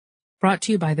Brought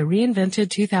to you by the reinvented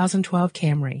 2012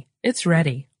 Camry. It's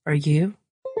ready. Are you?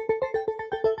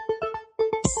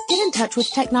 Get in touch with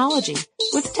technology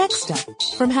with Tech Stuff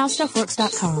from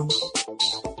HowStuffWorks.com.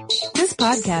 This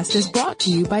podcast is brought to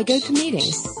you by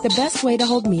GoToMeeting, the best way to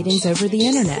hold meetings over the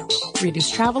internet. Reduce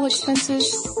travel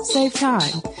expenses, save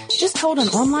time. Just hold an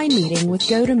online meeting with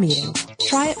GoToMeeting.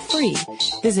 Try it free.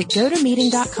 Visit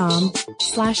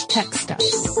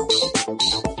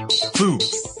GoToMeeting.com/TechStuff. Boo.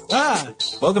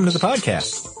 Welcome to the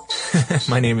podcast.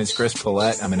 My name is Chris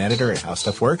Pollette. I'm an editor at How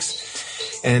Stuff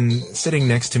Works. And sitting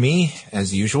next to me,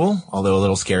 as usual, although a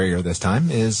little scarier this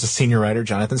time, is senior writer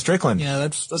Jonathan Strickland. Yeah,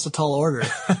 that's a tall order.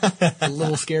 A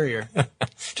little scarier.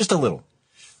 Just a little.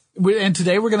 And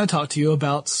today we're going to talk to you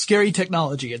about scary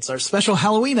technology. It's our special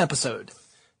Halloween episode.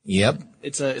 Yep.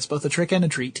 It's both a trick and a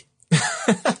treat.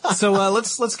 So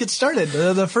let's get started.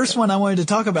 The first one I wanted to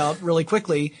talk about really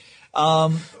quickly,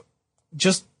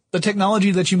 just the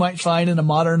technology that you might find in a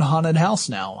modern haunted house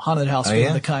now. Haunted house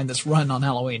being the kind that's run on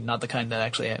Halloween, not the kind that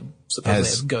actually supposedly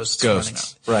has ghosts running on.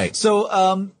 Right.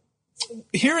 So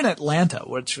here in Atlanta,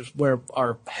 which is where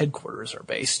our headquarters are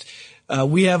based,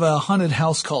 we have a haunted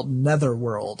house called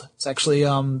Netherworld. It's actually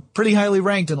pretty highly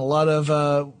ranked in a lot of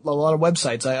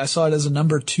websites. I saw it as a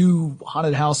number 2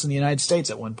 haunted house in the United States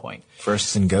at one point.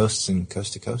 Firsts and ghosts and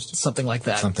coast to coast. Something like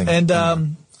that.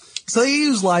 And so they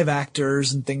use live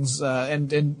actors and things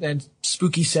and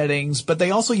spooky settings, but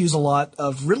they also use a lot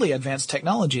of really advanced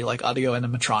technology like audio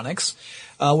animatronics,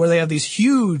 where they have these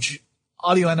huge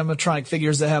audio animatronic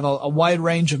figures that have a wide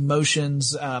range of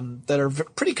motions that are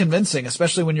pretty convincing,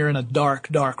 especially when you're in a dark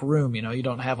room. You know, you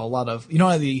don't have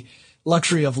the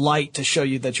luxury of light to show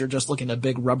you that you're just looking at a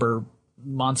big rubber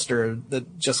monster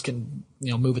that just can,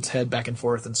 move its head back and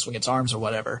forth and swing its arms or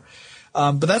whatever.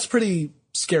 But that's pretty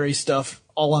scary stuff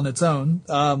all on its own.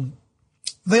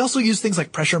 They also use things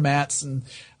like pressure mats and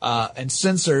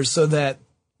sensors so that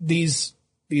these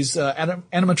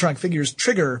animatronic figures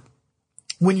trigger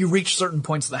when you reach certain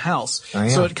points of the house. Oh, yeah.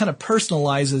 So it kind of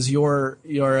personalizes your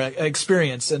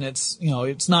experience, and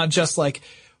it's not just like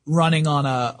running on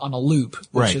a loop,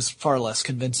 which is far less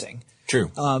convincing.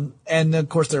 True. And of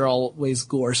course there are always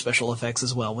gore special effects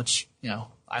as well, which,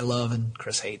 I love and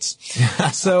Chris hates.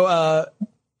 So,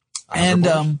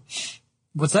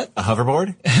 what's that? A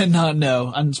hoverboard?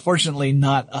 No, unfortunately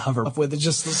not a hoverboard. With it's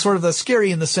just sort of the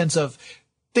scary in the sense of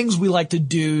things we like to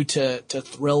do to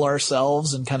thrill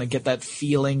ourselves and kind of get that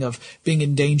feeling of being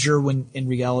in danger when in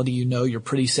reality you're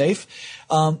pretty safe.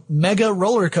 Mega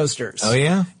roller coasters. Oh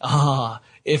yeah?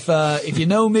 If you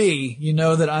know me, you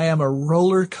know that I am a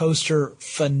roller coaster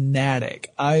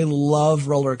fanatic. I love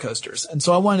roller coasters. And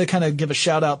so I wanted to kind of give a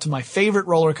shout out to my favorite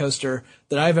roller coaster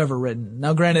that I've ever ridden.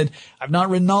 Now granted, I've not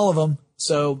ridden all of them,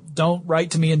 so don't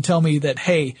write to me and tell me that,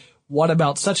 hey, what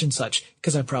about such and such?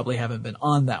 Because I probably haven't been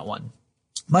on that one.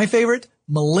 My favorite,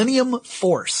 Millennium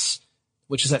Force,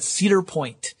 which is at Cedar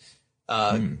Point,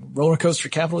 roller coaster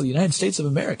capital of the United States of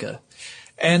America.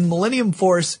 And Millennium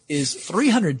Force is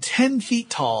 310 feet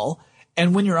tall,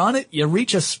 and when you're on it, you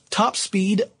reach a top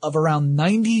speed of around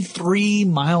 93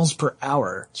 miles per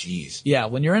hour. Jeez. Yeah,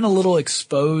 when you're in a little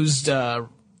exposed roller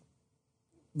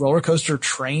coaster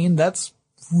train, that's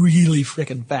really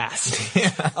freaking fast.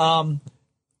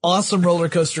 Awesome roller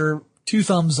coaster, 2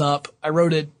 thumbs up. I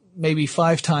rode it maybe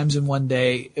 5 times in one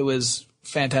day. It was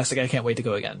fantastic. I can't wait to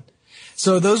go again.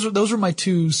 So those were my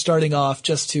 2 starting off,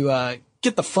 just to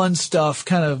get the fun stuff,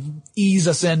 kind of ease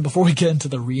us in before we get into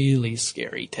the really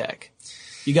scary tech.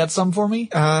 You got some for me?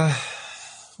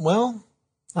 Well,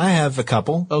 I have a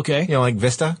couple. Okay. Like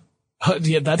Vista.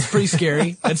 Yeah, that's pretty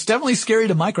scary. It's definitely scary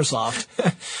to Microsoft.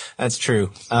 That's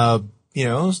true. When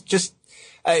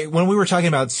we were talking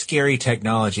about scary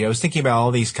technology, I was thinking about all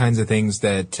these kinds of things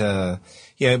that,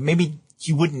 maybe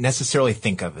you wouldn't necessarily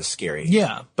think of as scary.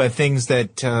 Yeah. But things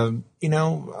that,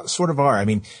 sort of are. I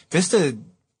mean, Vista,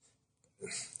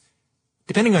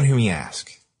 depending on whom you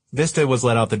ask, Vista was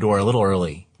let out the door a little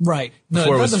early. Right.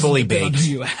 Before it was fully baked. On who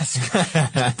you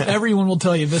ask. Everyone will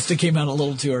tell you Vista came out a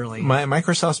little too early.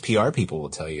 Microsoft's PR people will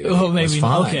tell you. Oh, maybe. It was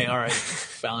fine. Okay. All right.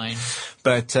 Fine.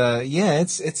 But,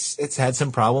 it's had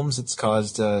some problems. It's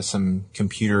caused, some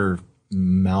computer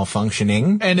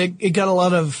malfunctioning. And it got a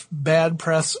lot of bad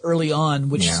press early on,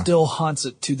 which still haunts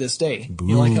it to this day. Boo.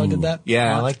 You like how I did that?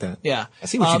 Yeah, I like that. Yeah. I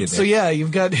see what you did there. So yeah,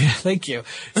 you've got, thank you.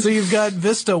 So you've got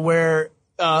Vista where,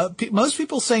 most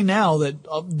people say now that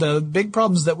the big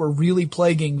problems that were really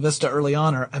plaguing Vista early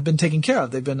on have been taken care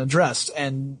of. They've been addressed,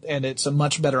 and it's a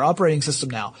much better operating system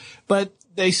now. But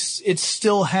it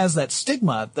still has that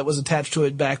stigma that was attached to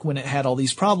it back when it had all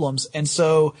these problems, and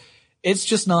so it's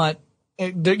just not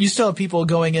you still have people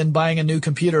going in, buying a new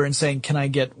computer and saying, can I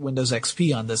get Windows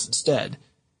XP on this instead?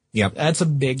 Yep. That's a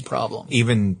big problem.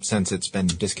 Even since it's been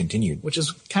discontinued. Which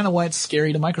is kind of why it's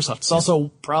scary to Microsoft. It's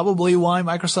also probably why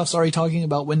Microsoft's already talking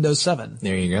about Windows 7.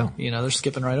 There you go. You know, they're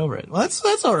skipping right over it. Well,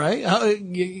 that's all right.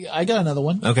 I got another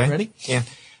one. Okay. Ready? Yeah.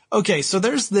 Okay, so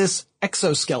there's this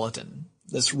exoskeleton,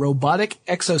 this robotic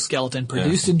exoskeleton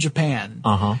produced in Japan,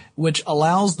 which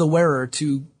allows the wearer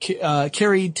to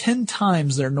carry 10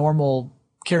 times their normal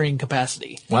carrying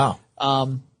capacity. Wow.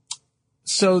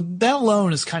 So that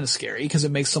alone is kind of scary because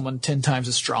it makes someone 10 times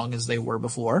as strong as they were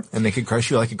before. And they could crush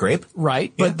you like a grape?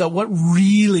 Right. Yeah. But what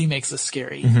really makes this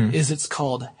scary is it's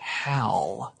called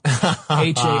HAL.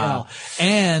 H-A-L.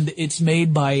 And it's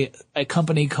made by a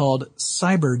company called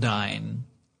Cyberdyne.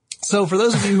 So for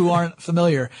those of you who aren't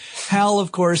familiar, HAL,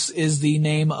 of course, is the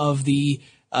name of the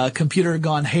computer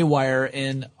gone haywire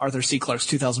in Arthur C. Clarke's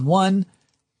 2001.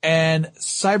 And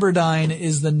Cyberdyne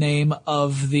is the name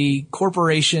of the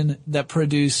corporation that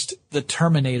produced the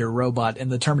Terminator robot in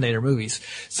the Terminator movies.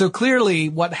 So clearly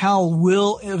what HAL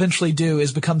will eventually do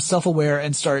is become self-aware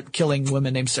and start killing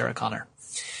women named Sarah Connor.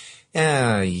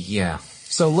 Yeah.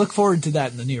 So look forward to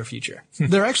that in the near future.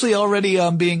 They're actually already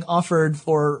being offered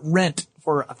for rent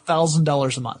for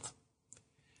 $1,000 a month.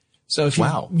 So if you,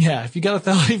 if you got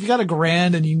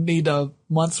 $1,000 and you need a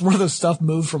month's worth of stuff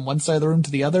moved from one side of the room to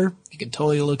the other, you can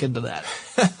totally look into that.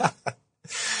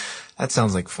 That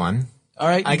sounds like fun. All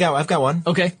right. I've got one.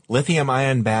 Okay. Lithium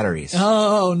ion batteries.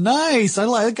 Oh, nice. I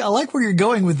like where you're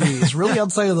going with these. Really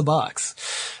outside of the box.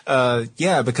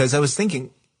 Yeah, because I was thinking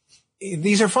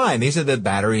these are fine. These are the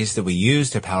batteries that we use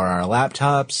to power our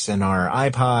laptops and our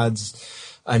iPods.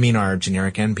 I mean, our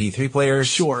generic MP3 players.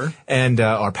 Sure. And,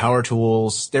 our power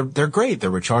tools. They're great. They're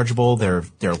rechargeable.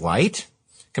 They're light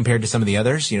compared to some of the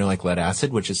others, like lead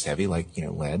acid, which is heavy, like,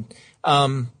 lead.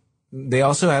 They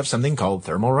also have something called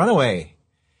thermal runaway,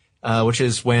 which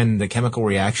is when the chemical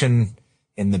reaction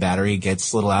in the battery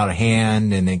gets a little out of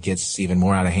hand and it gets even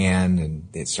more out of hand and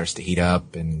it starts to heat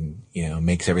up and,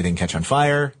 makes everything catch on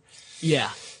fire. Yeah.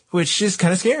 Which is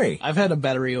kind of scary. I've had a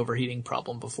battery overheating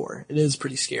problem before. It is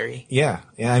pretty scary. Yeah.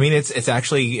 I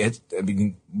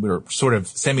mean, we're sort of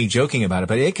semi-joking about it,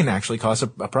 but it can actually cause a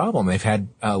problem. They've had,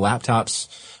 laptops,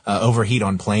 overheat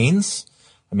on planes.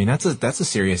 I mean, that's a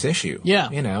serious issue. Yeah.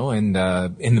 And,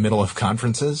 in the middle of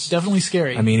conferences. Definitely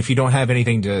scary. I mean, if you don't have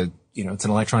anything to, it's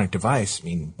an electronic device. I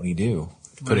mean, what do you do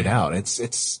to put it out?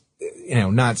 It's,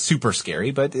 not super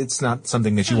scary, but it's not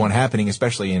something that you want happening,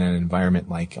 especially in an environment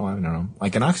like, I don't know,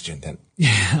 like an oxygen tent.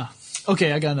 Yeah.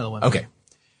 Okay, I got another one. Okay.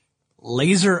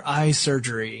 Laser eye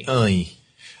surgery. Oy.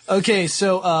 Okay,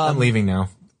 so, I'm leaving now.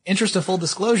 Interest of full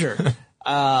disclosure.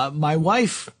 My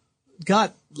wife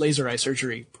got laser eye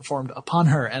surgery performed upon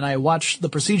her, and I watched the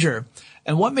procedure.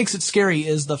 And what makes it scary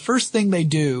is the first thing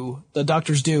the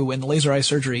doctors do in laser eye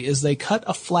surgery is they cut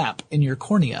a flap in your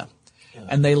cornea.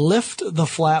 And they lift the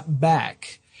flap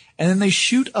back, and then they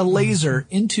shoot a laser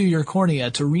into your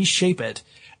cornea to reshape it.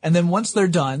 And then once they're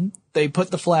done, they put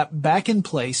the flap back in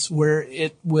place where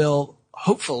it will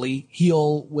hopefully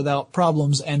heal without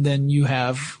problems, and then you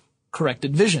have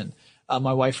corrected vision.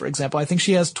 My wife, for example, I think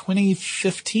she has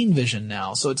 2015 vision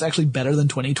now, so it's actually better than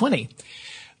 2020.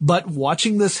 But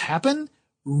watching this happen,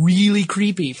 really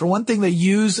creepy. For one thing, they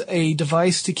use a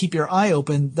device to keep your eye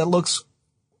open that looks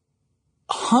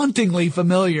hauntingly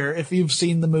familiar if you've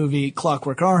seen the movie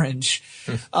Clockwork Orange.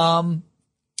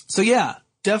 So yeah,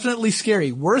 definitely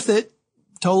scary. Worth it.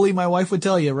 Totally, my wife would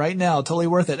tell you right now, totally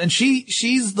worth it. And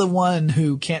she's the one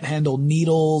who can't handle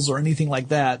needles or anything like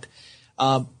that.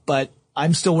 But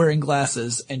I'm still wearing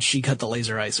glasses and she got the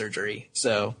laser eye surgery.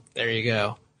 So there you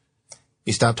go.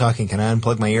 You stop talking. Can I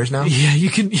unplug my ears now? Yeah, you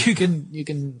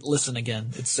can listen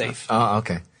again. It's safe. Oh,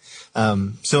 okay.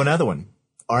 So another one,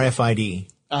 RFID.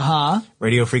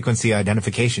 Radio frequency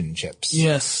identification chips.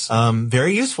 Yes.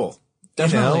 Very useful.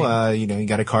 Definitely. You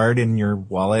got a card in your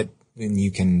wallet and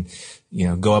you can,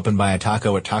 go up and buy a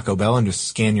taco at Taco Bell and just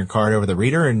scan your card over the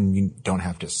reader and you don't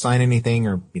have to sign anything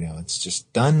or, it's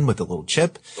just done with a little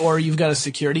chip. Or you've got a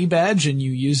security badge and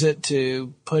you use it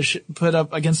to put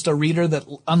up against a reader that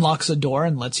unlocks a door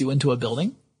and lets you into a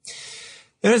building.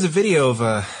 There's a video of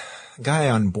a guy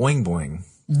on Boing Boing.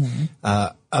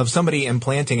 Of somebody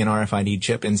implanting an RFID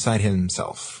chip inside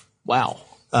himself. Wow.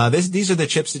 These are the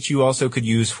chips that you also could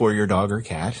use for your dog or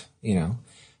cat,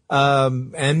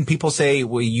 and people say,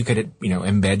 well, you could,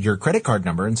 embed your credit card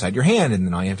number inside your hand and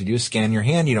then all you have to do is scan your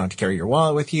hand. You don't have to carry your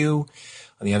wallet with you.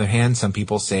 On the other hand, some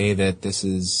people say that this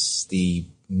is the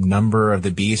number of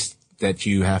the beast that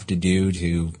you have to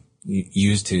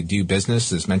use to do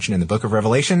business as mentioned in the book of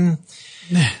Revelation.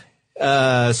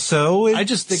 So I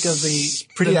just think of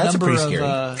that's number pretty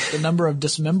of scary. the number of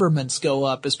dismemberments go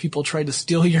up as people try to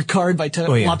steal your card by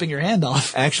lopping your hand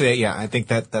off. Actually, yeah, I think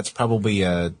that's probably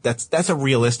that's a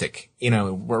realistic,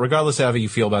 regardless of how you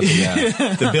feel about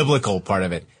the biblical part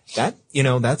of it.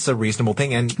 That's a reasonable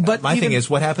thing. And my thing is,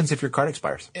 what happens if your card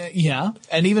expires? Yeah,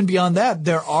 and even beyond that,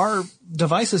 there are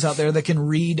devices out there that can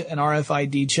read an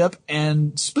RFID chip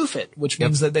and spoof it, which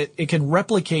means that it can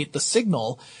replicate the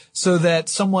signal so that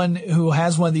someone who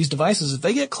has one of these devices, if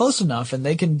they get close enough and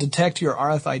they can detect your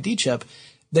RFID chip,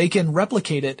 they can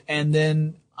replicate it and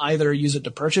then either use it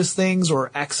to purchase things or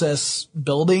access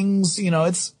buildings.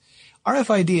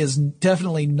 RFID is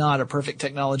definitely not a perfect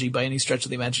technology by any stretch of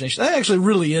the imagination. That actually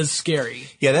really is scary.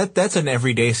 Yeah, that's an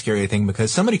everyday scary thing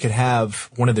because somebody could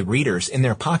have one of the readers in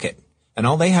their pocket and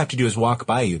all they have to do is walk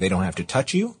by you. They don't have to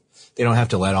touch you. They don't have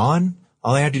to let on.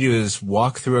 All they have to do is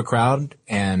walk through a crowd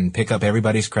and pick up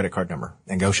everybody's credit card number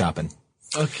and go shopping.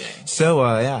 Okay. So,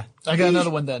 yeah. I got another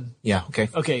one then. Yeah, okay.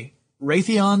 Okay.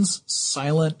 Raytheon's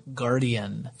Silent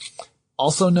Guardian,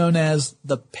 also known as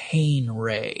the Pain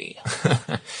Ray.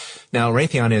 Now,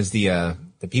 Raytheon is the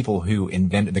people who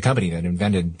the company that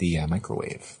invented the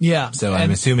microwave. Yeah. So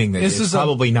I'm assuming that it's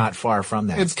probably not far from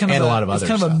that. It's kind of a lot of other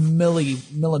stuff. It's kind of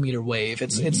a millimeter wave.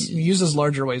 It uses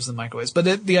larger waves than microwaves.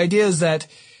 But the idea is that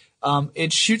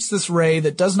it shoots this ray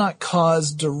that does not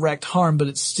cause direct harm, but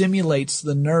it stimulates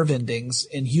the nerve endings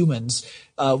in humans,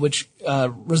 which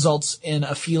results in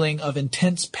a feeling of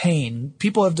intense pain.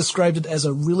 People have described it as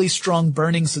a really strong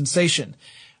burning sensation,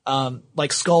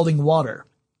 like scalding water.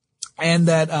 And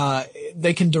that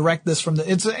they can direct this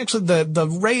it's actually the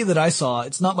ray that I saw,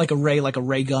 it's not like a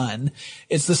ray gun.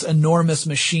 It's this enormous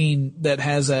machine that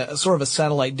has a sort of a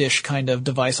satellite dish kind of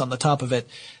device on the top of it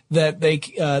that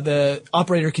the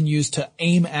operator can use to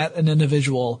aim at an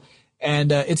individual.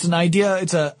 And it's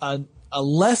a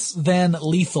less than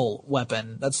lethal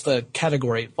weapon. That's the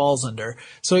category it falls under.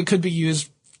 So it could be used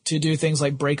to do things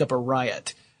like break up a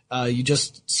riot. You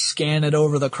just scan it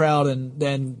over the crowd and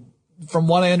then, from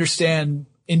what I understand,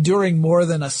 enduring more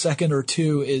than a second or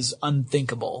two is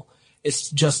unthinkable. It's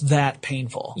just that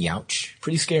painful. Youch.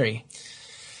 Pretty scary.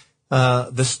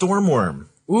 The Stormworm.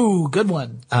 Ooh, good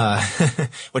one.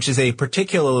 Which is a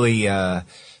particularly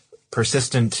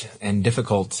persistent and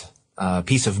difficult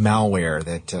piece of malware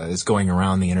that is going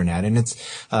around the internet. And it's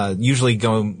usually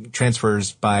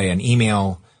transfers by an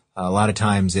email. A lot of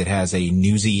times it has a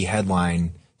newsy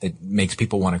headline that makes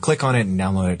people want to click on it and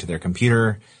download it to their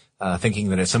computer. Thinking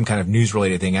that it's some kind of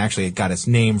news-related thing. Actually, it got its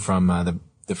name from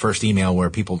the first email where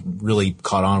people really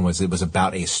caught on it was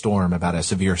about a storm, about a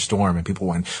severe storm, and people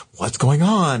went, "What's going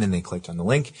on?" And they clicked on the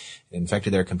link. It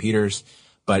infected their computers.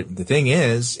 But the thing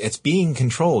is, it's being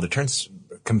controlled. It turns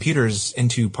computers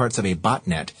into parts of a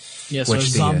botnet. Yes, a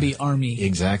zombie army.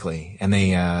 Exactly. And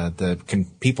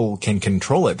people can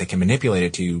control it. They can manipulate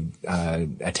it to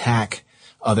attack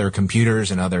other computers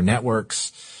and other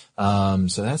networks.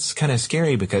 So that's kind of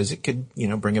scary because it could,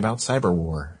 bring about cyber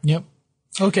war. Yep.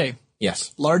 Okay.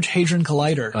 Yes. Large Hadron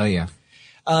Collider. Oh, yeah.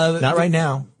 Not right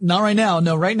now. Not right now.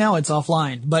 No, right now it's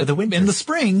offline. But in the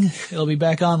spring, it'll be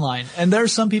back online. And there are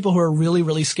some people who are really,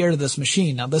 really scared of this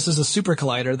machine. Now, this is a super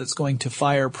collider that's going to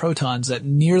fire protons at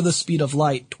near the speed of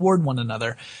light toward one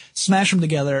another, smash them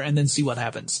together, and then see what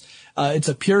happens. It's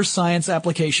a pure science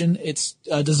application. It's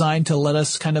designed to let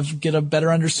us kind of get a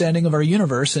better understanding of our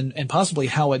universe and possibly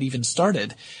how it even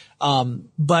started.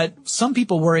 But some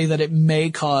people worry that it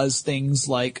may cause things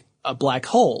like a black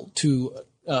hole to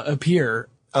appear.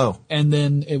 Oh. And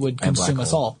then it would consume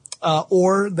us all.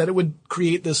 Or that it would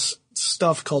create this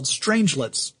stuff called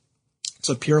strangelets. It's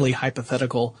a purely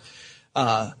hypothetical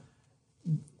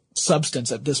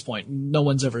substance at this point. No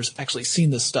one's ever actually seen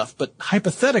this stuff. But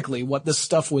hypothetically, what this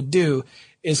stuff would do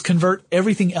is convert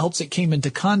everything else it came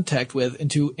into contact with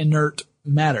into inert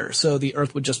matter. So the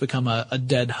Earth would just become a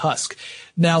dead husk.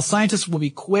 Now, scientists will be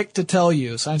quick to tell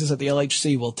you, scientists at the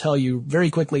LHC will tell you very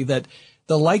quickly that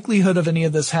the likelihood of any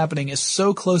of this happening is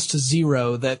so close to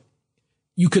zero that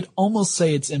you could almost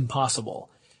say it's impossible.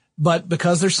 But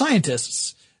because they're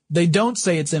scientists, they don't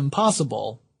say it's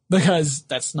impossible because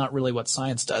that's not really what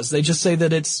science does. They just say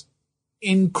that it's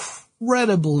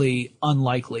incredibly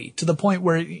unlikely to the point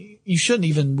where you shouldn't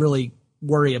even really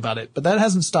worry about it. But that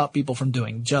hasn't stopped people from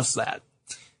doing just that.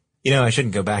 I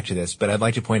shouldn't go back to this, but I'd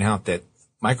like to point out that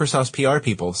Microsoft's PR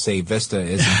people say Vista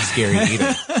isn't scary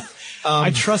either.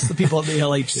 I trust the people at the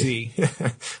LHC.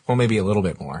 Well, maybe a little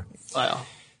bit more. Wow.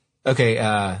 Okay,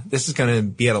 this is going to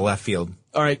be out of left field.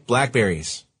 All right.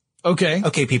 Blackberries. Okay.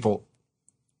 Okay, people,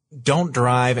 don't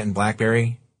drive in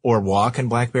BlackBerry or walk in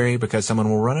BlackBerry because someone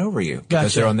will run over you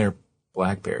because they're on their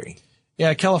BlackBerry.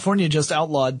 Yeah, California just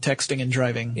outlawed texting and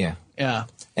driving. Yeah. Yeah.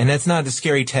 And that's not the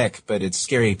scary tech, but it's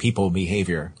scary people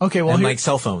behavior. Okay, well, and like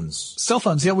cell phones. Cell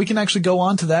phones, yeah, we can actually go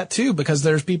on to that too, because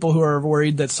there's people who are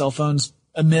worried that cell phones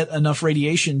emit enough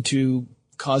radiation to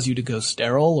cause you to go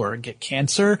sterile or get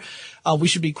cancer. We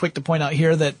should be quick to point out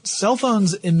here that cell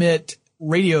phones emit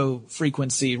radio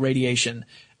frequency radiation.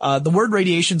 The word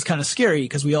radiation is kind of scary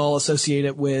because we all associate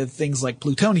it with things like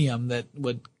plutonium that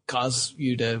would cause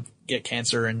you to get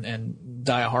cancer and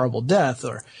die a horrible death,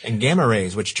 and gamma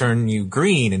rays, which turn you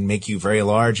green and make you very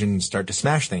large and start to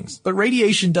smash things. But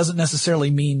radiation doesn't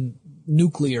necessarily mean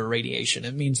nuclear radiation.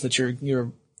 It means that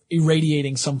you're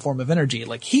irradiating some form of energy.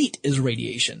 Like heat is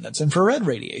radiation. That's infrared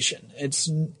radiation.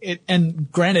 And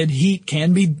granted, heat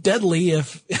can be deadly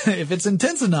if it's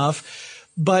intense enough,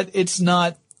 but it's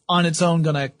not on its own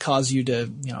going to cause you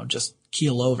to, just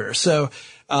keel over. So,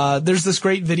 there's this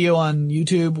great video on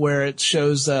YouTube where it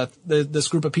shows, this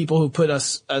group of people who put I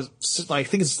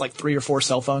think it's like 3 or 4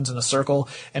 cell phones in a circle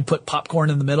and put popcorn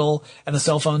in the middle, and the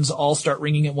cell phones all start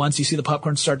ringing at once. You see the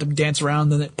popcorn start to dance around,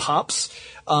 then it pops.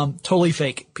 Totally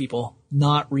fake, people.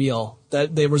 Not real.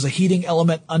 That there was a heating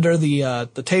element under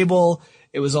the table.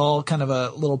 It was all kind of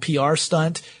a little PR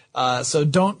stunt. So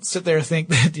don't sit there and think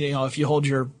that, if you hold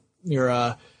your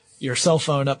cell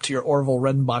phone up to your Orville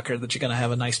Redenbacher that you're going to have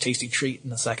a nice tasty treat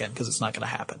in a second, because it's not going to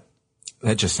happen.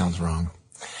 That just sounds wrong.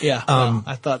 Yeah.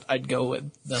 I thought I'd go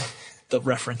with the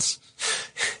reference.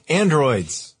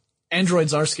 Androids.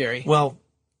 Androids are scary. Well,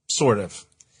 sort of.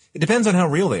 It depends on how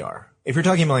real they are. If you're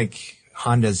talking like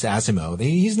Honda's Asimo,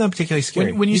 he's not particularly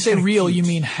scary. When you He's say real, cute. you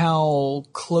mean how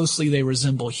closely they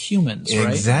resemble humans, right?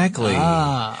 Exactly.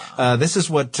 This is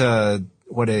what a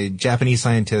Japanese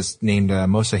scientist named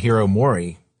Masahiro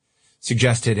Mori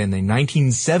suggested in the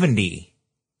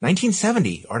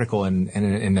 1970 article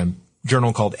in a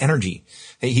journal called Energy.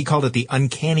 He called it the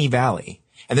uncanny valley.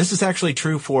 And this is actually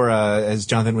true for, as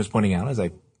Jonathan was pointing out, as I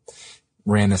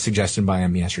ran a suggestion by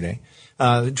him yesterday,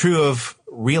 true of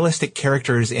realistic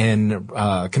characters in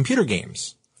computer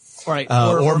games. Right.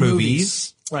 Or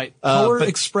movies. Right. Polar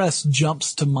Express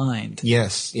jumps to mind.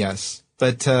 Yes.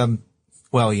 But, some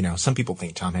people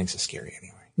think Tom Hanks is scary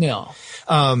anyway. No.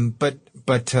 But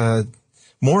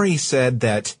Maury said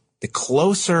that the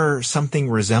closer something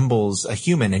resembles a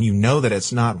human, and that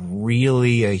it's not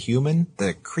really a human,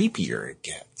 the creepier it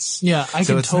gets. Yeah, I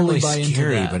can totally buy into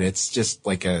scary, that. But it's just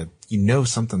like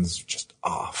something's just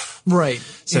off. Right.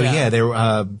 So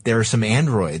there are some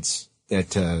androids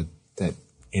that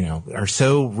are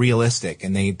so realistic,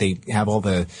 and they have all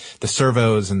the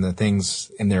servos and the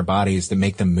things in their bodies that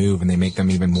make them move, and they make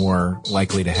them even more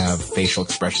likely to have facial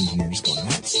expressions, and you're just going,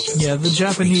 that's just the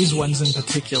Japanese ones in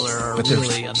particular are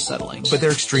really unsettling. But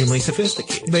they're extremely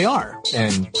sophisticated. They are.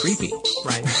 And creepy.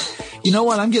 Right. You know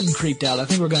what? I'm getting creeped out. I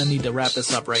think we're going to need to wrap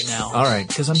this up right now. All right.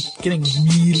 Because I'm getting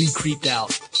really creeped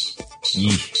out.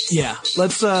 Yeah.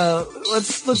 Let's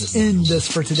end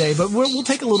this for today, but we'll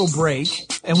take a little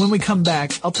break, and when we come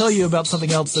back, I'll tell you about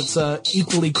something else that's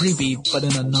equally creepy, but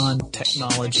in a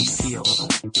non-technology field.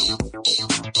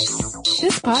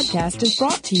 This podcast is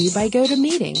brought to you by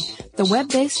GoToMeeting, the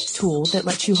web-based tool that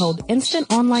lets you hold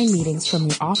instant online meetings from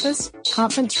your office,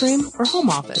 conference room, or home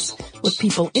office with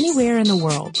people anywhere in the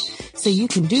world, so you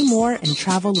can do more and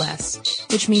travel less,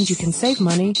 which means you can save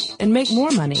money and make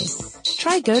more money.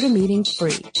 Try GoToMeeting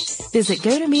free. Visit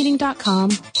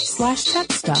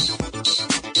gotomeeting.com/techstuff.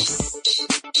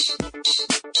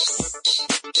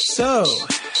 So,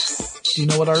 do you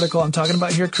know what article I'm talking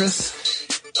about here, Chris?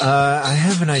 I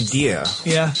have an idea.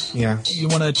 Yeah? Yeah. You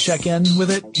want to check in with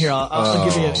it? Here, I'll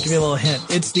give you a little hint.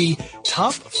 It's the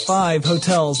top 5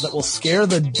 hotels that will scare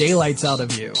the daylights out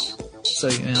of you. So,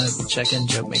 the check-in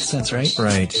joke makes sense, right?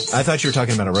 Right. I thought you were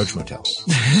talking about a Roach Motel.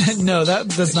 No, that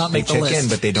does not make the list. They check in,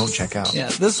 but they don't check out. Yeah,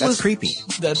 that's creepy.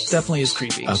 That definitely is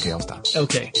creepy. Okay, I'll stop.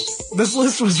 Okay. This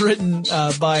list was written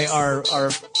by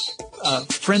our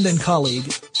friend and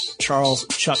colleague, Charles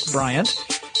Chuck Bryant,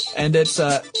 and it's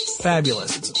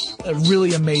fabulous. It's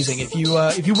really amazing. If you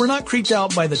were not creeped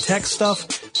out by the tech stuff,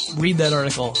 read that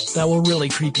article. That will really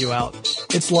creep you out.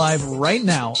 It's live right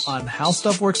now on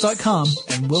HowStuffWorks.com,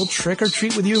 and we'll trick or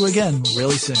treat with you again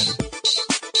really soon.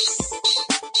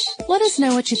 Let us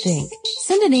know what you think.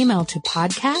 Send an email to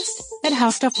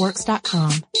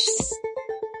podcast@HowStuffWorks.com.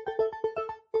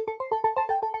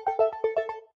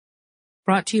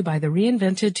 Brought to you by the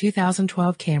reinvented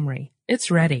 2012 Camry.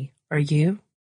 It's ready. Are you?